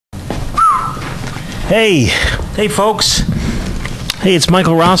Hey folks. Hey, it's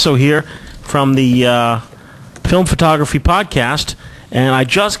Michael Raso here from the Film Photography Podcast, and I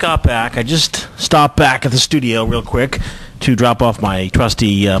just got back. I just stopped back at the studio real quick to drop off my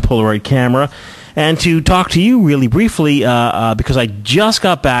trusty Polaroid camera and to talk to you really briefly because I just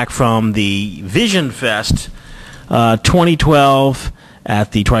got back from the Vision Fest 2012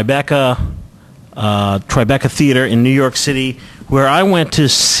 at the Tribeca Theater in New York City, where I went to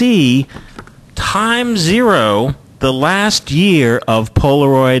see TIMEZERO, the last year of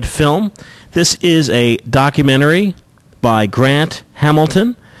Polaroid film. This is a documentary by Grant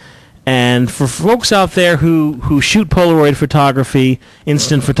Hamilton. And for folks out there who shoot Polaroid photography,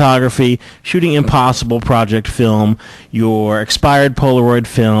 instant photography, shooting impossible project film, your expired Polaroid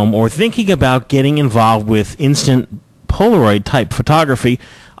film, or thinking about getting involved with instant Polaroid type photography,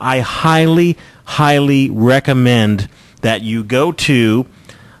 I highly, highly recommend that you go to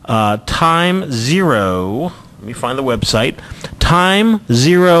TIMEZERO. Let me find the website,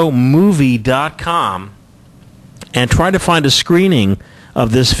 TIMEZEROmovie.com, and try to find a screening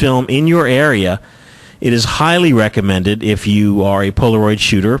of this film in your area. It is highly recommended if you are a Polaroid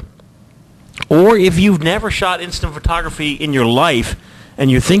shooter, or if you've never shot instant photography in your life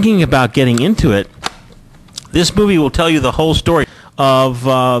and you're thinking about getting into it. This movie will tell you the whole story of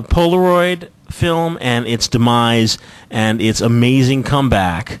Polaroid film and its demise and its amazing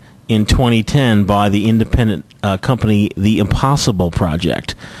comeback in 2010 by the independent company The Impossible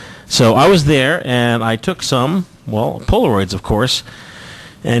Project. So I was there and I took some, well, Polaroids of course,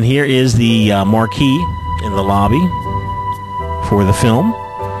 and here is the marquee in the lobby for the film,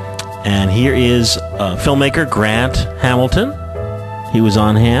 and here is filmmaker Grant Hamilton. He was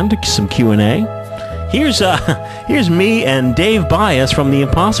on hand, some Q&A. Here's me and Dave Bias from The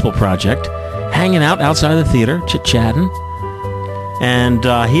Impossible Project hanging out outside of the theater, chit-chatting. And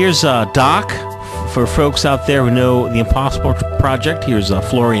here's Doc, for folks out there who know The Impossible Project. Here's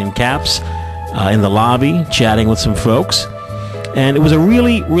Florian Capps in the lobby chatting with some folks. And it was a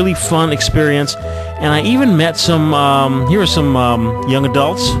really, really fun experience. And I even met some, here are some young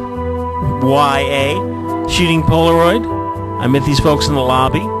adults, YA, shooting Polaroid. I met these folks in the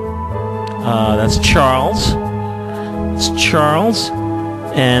lobby. That's Charles. It's Charles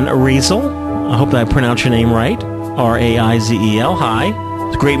and Raso. I hope that I pronounced your name right. Raizel. Hi.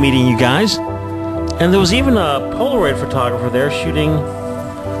 It's great meeting you guys. And there was even a Polaroid photographer there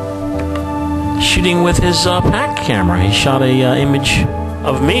shooting with his pack camera. He shot a image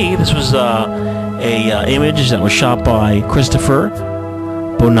of me. This was a image that was shot by Christopher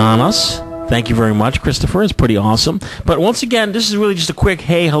Bonanas. Thank you very much, Christopher. It's pretty awesome. But once again, this is really just a quick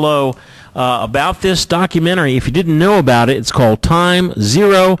hey, hello about this documentary. If you didn't know about it, it's called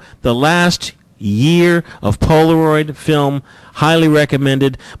TIMEZERO, the last year of Polaroid film. Highly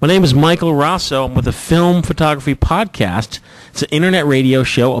recommended. My name is Michael Raso. I'm with the Film Photography Podcast. It's an internet radio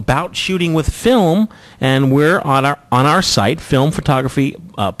show about shooting with film, and we're on our site,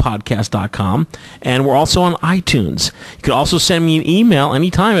 filmphotographypodcast.com, and we're also on iTunes. You can also send me an email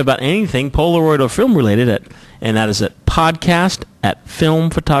anytime about anything Polaroid or film related, and that is at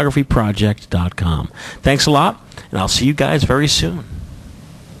podcast@filmphotographyproject.com. Thanks a lot, and I'll see you guys very soon.